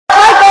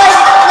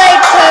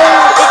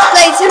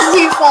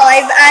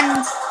5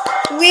 and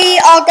we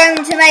are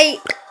going to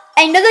make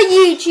another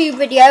YouTube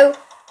video,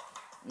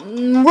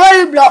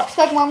 Roblox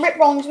Pokemon Rip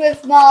Bronze,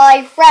 with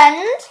my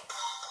friend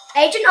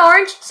Agent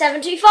Orange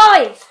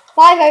 725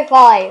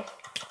 505.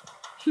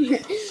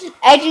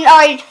 Agent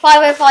Orange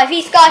 505.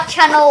 He's got a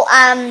channel,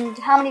 and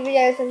how many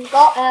videos has he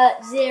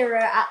got? 0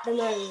 at the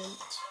moment.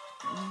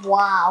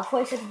 Wow, I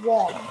thought he said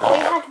 1. I thought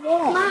you had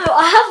 1. No,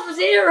 I have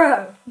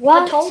 0.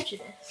 What? I told you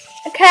this.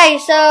 Okay,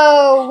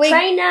 so we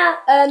Trainer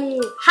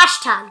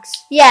hashtags.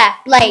 yeah,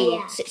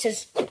 Blades. Yeah. It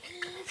says why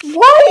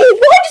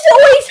does it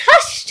always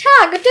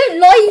hashtag? I don't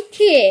like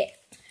it.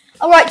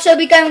 Alright, so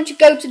we're going to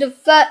go to the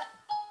first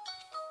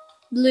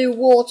blue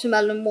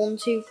watermelon. 1,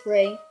 2,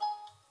 3.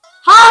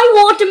 Hi,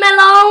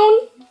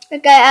 watermelon.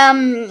 Okay,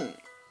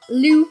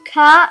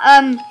 Luca,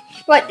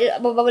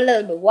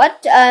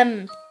 what?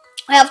 I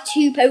have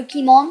 2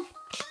 Pokemon.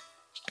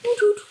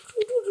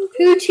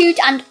 Hoothoot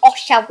and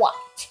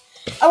Oshawott.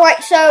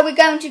 Alright, so we're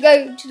going to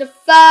go to the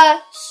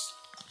first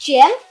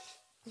gym.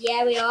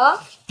 Yeah, we are.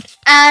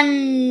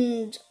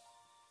 And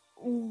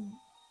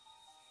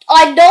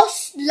I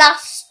lost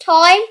last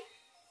time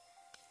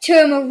to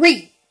a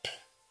Mareep.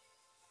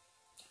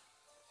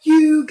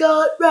 You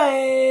got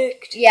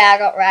wrecked. Yeah, I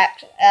got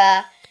wrecked.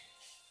 I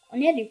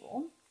nearly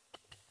won.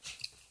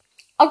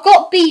 I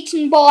got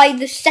beaten by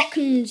the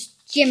second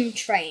gym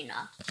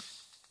trainer.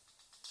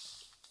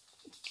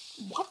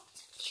 What?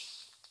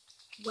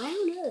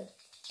 Well, no.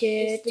 I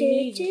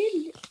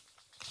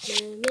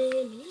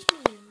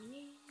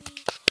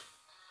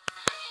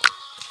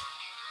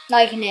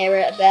can hear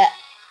it a bit.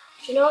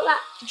 Do you know what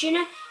that? Do you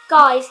know,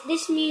 guys?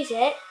 This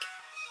music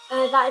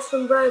that is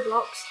from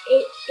Roblox.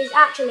 It is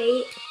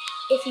actually,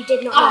 if you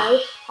did not know,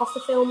 off the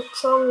film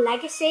Tron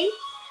Legacy,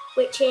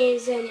 which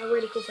is a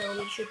really cool film.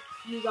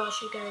 You guys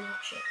should go and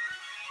watch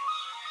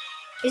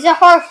it. Is it a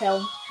horror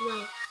film?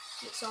 No,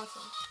 it's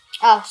sci-fi.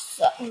 Oh,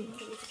 so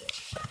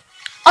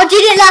I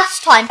did it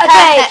last time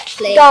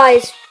perfectly. Okay,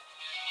 guys,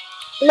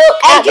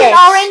 look at Agent this.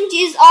 Orange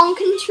is on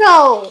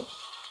control.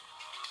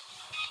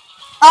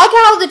 I like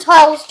how the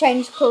tiles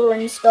change colour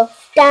and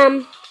stuff.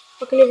 Damn,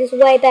 I can do this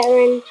way better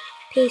in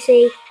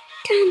PC.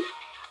 Damn.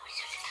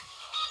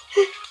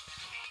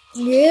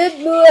 Good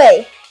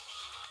boy.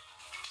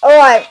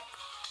 Alright,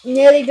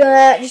 nearly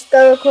done it. Just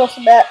go across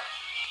a bit.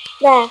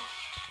 There.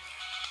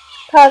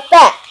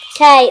 Perfect.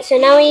 Okay, so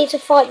now we need to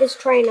fight this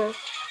trainer.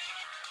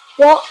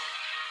 What?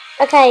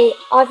 Okay,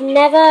 I've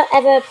never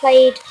ever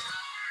played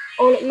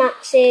on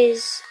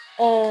Max's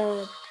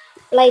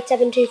Blade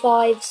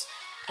 725's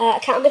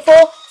account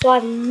before, so I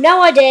have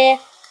no idea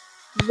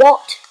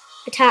what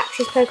attacks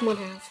his Pokemon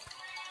have.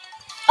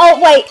 Oh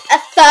wait,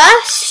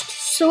 first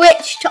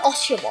switch to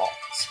Oshawott.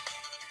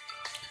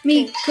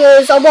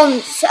 Because I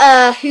want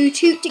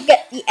Hoothoot to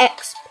get the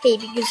XP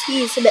because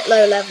he's a bit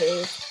low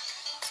level.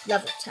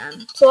 Level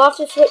 10. So I have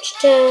to switch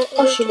to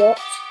Oshawott.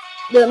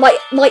 My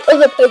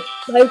other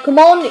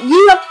Pokemon.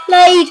 You have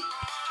played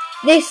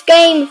this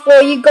game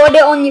before. You got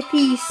it on your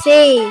PC.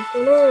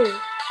 No,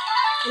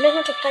 I know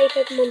how to play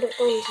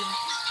Pokemon.com now.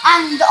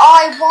 And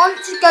I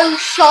want to go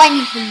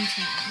shiny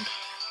hunting.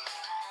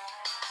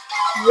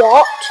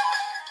 What?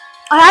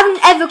 I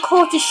haven't ever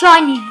caught a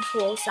shiny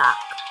before, Zach.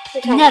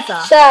 Okay.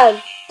 Never. So,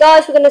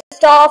 guys, we're going to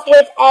start off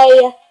with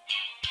a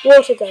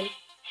water gun.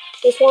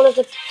 It's one of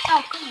the...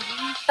 Oh, come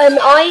on.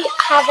 I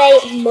have a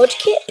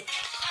Mudkip.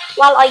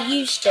 Well, I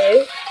used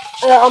to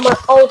on my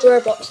old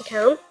Roblox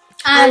account.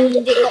 And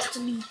it got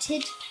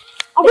deleted.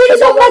 I Because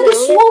really I want Mega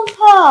wasn't on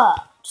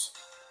Swampert.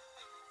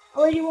 I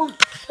really want...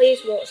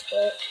 Please, Water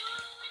Sport.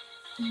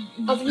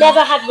 I've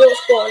never had Water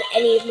Sport on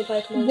any of my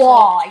Pokemon.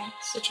 Why?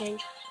 So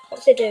change. What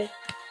does it do?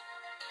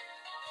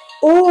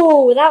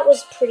 Oh, that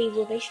was pretty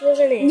rubbish,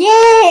 wasn't it?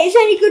 Yeah, it's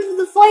only good for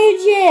the fire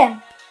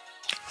gym.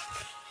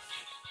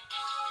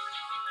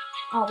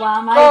 Oh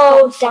wow, now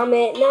Oh, damn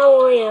it.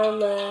 Now I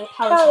am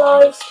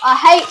paralysed. I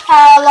hate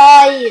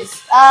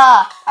paralyze.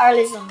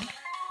 Paralysm.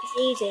 It's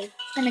easy.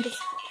 It's gonna get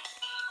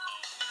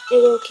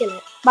It will kill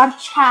it.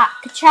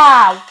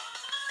 Ka-chow.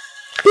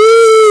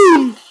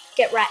 Boom!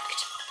 Get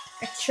wrecked.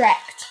 A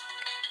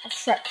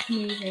Shrek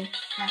movie.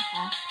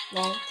 Okay,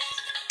 well.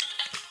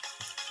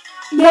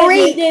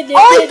 Marie,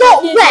 I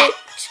got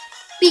wrecked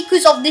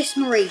because of this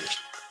Marie.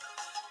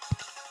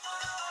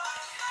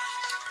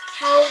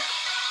 How?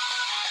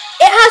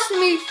 It has the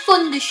move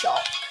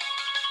Thundershock.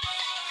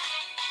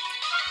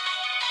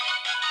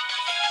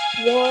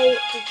 Why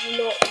did you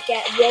not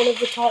get one of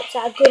the types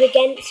that are good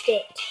against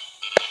it?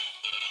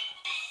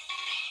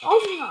 I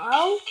don't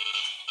know.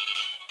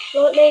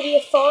 Like maybe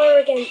a fire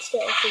against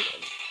it or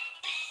something.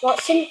 Like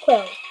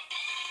Cyndaquil.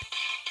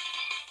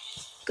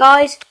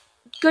 Guys,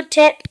 good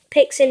tip,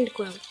 pick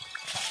Cyndaquil.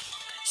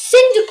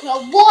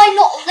 Cyndaquil, why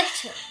not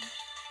Litten?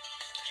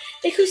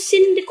 Because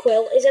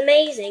Cyndaquil is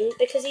amazing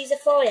because he's a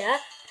fire,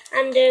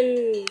 and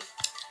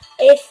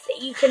if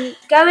you can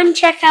go and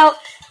check out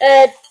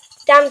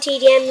Dan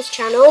TDM's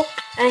channel,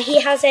 he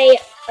has a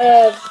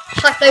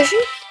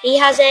Typhlosion? He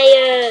has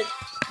a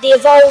the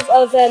evolve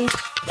of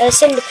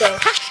Cyndaquil.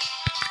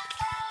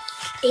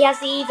 He has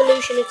the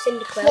evolution of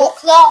Cyndaquil. What,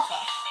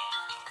 Clava?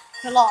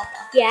 Galava.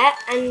 Yeah,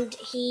 and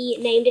he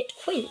named it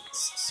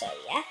Quince, so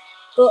yeah.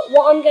 But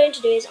what I'm going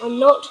to do is I'm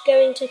not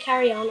going to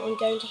carry on, I'm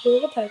going to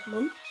heal the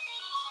Pokemon.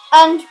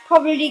 And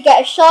probably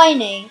get a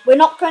shiny. We're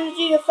not going to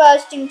do the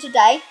first thing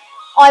today.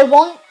 I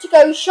want to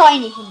go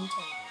shiny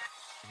hunting.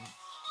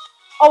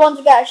 I want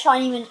to get a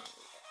shiny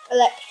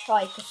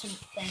Electrike or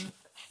something.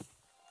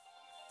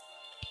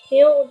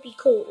 You know what would be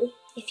cool?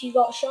 If you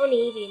got a shiny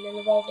Eevee and then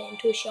evolved it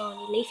into a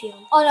shiny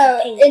Leafeon. Oh no,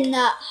 Pink. in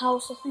that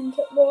house I think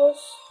it was.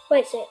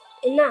 Wait, is it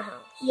in that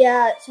house?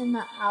 Yeah, it's in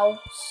that house.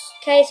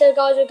 Okay, so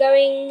guys, we're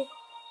going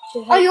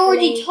to I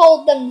already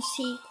told them the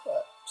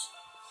secret.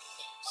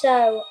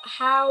 So,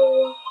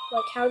 how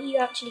do you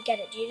actually get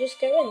it? Do you just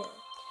go in there?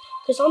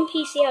 Because on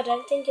PC, I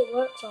don't think it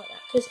works like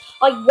that. Because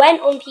I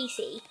went on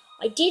PC,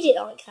 I did it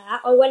like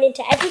that. I went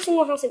into every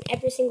single house in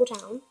every single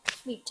town.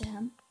 Speak to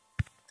him.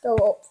 Go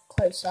up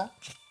closer.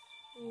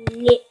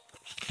 Nip.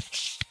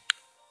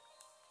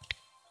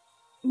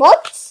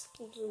 What?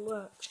 It doesn't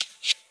work.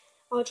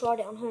 I tried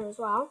it on her as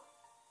well.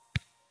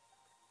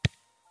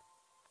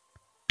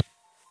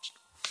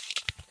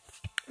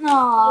 It doesn't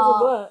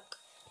Aww. work.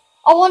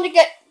 I want to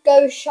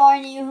go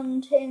shiny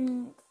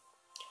hunting.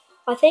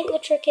 I think the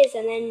trick is,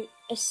 and then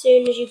as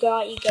soon as you go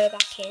out, you go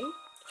back in.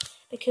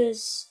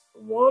 Because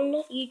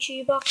one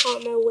YouTuber, I can't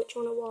remember which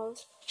one it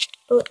was,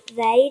 but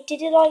they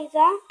did it like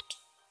that.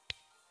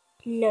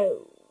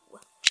 No.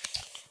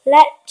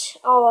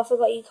 Oh, I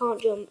forgot you can't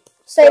jump.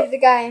 Save the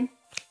game.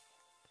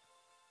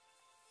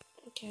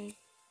 Okay.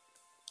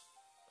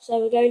 So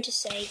we're going to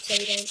save so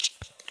we don't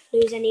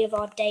lose any of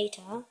our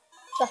data.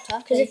 Shut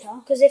up.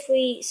 Because if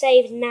we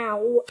save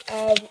now,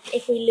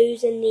 if we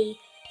lose in the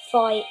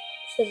fight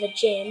for the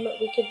gym,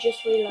 we could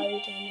just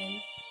reload and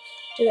then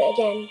do it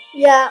again.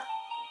 Yeah.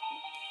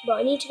 But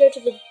I need to go to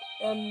the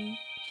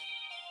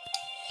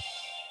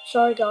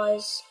sorry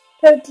guys.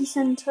 Poke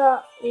Center.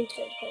 I need to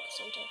go to Poke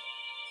Center.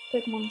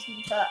 Pokemon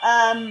Center.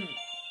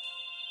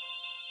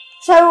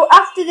 So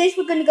after this,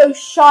 we're going to go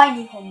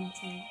shiny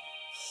hunting.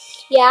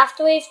 Yeah,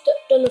 after we've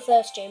done the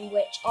first gym,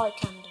 which I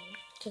can do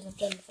because I've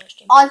done the first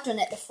gym. I've done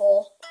it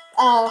before.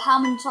 How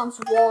many times?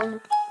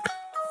 One,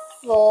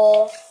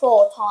 for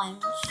 4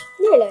 times.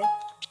 Really?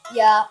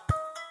 Yeah.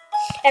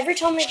 Every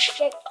time we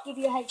give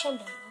you a HM, don't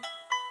we?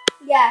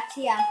 Yeah,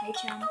 TM,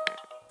 HM.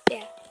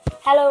 Yeah.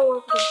 Hello and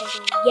welcome to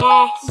Pokemon.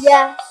 Yes.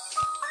 Yes.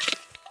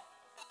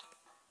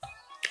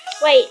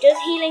 Wait, does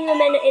healing them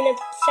in a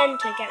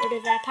centre get rid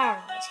of their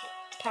paralyze?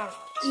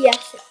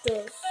 Yes, it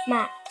does.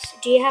 Max,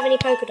 do you have any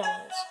Poké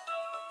Dollars?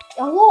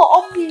 A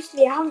lot,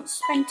 obviously. I haven't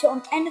spent it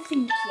on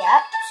anything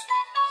yet.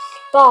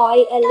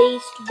 Buy at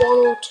least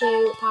 1 or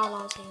 2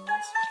 paralyze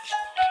heals.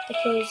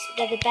 Because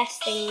they're the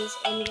best things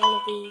in one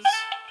of these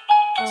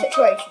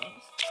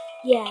situations.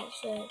 Yeah,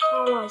 so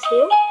paralyze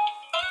heal.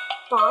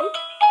 Buy.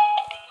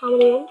 How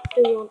many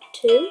do you want?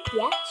 2?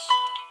 Yes.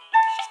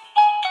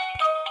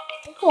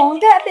 Come on,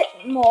 get a bit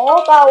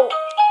more.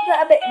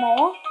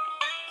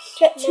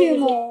 Get 2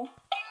 more.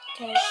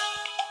 Okay.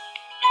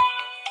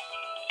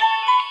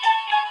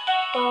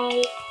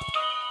 Bye.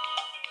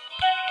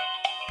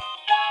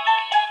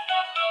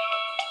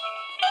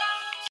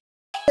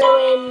 So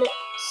in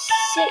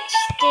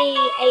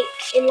 68,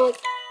 in like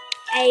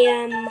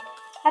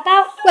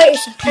about Wait a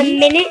second. a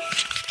minute,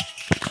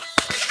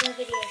 the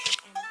video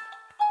should end.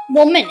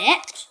 1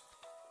 minute?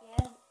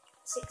 Yeah,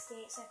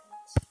 68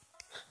 seconds.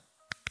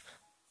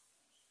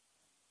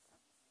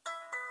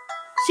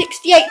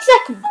 68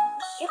 seconds?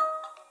 Yep.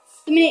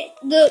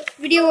 The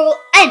video will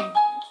end.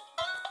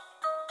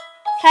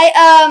 Okay,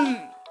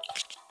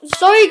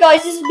 sorry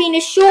guys, this has been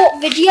a short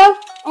video.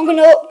 I'm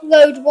gonna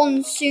upload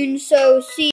one soon, so see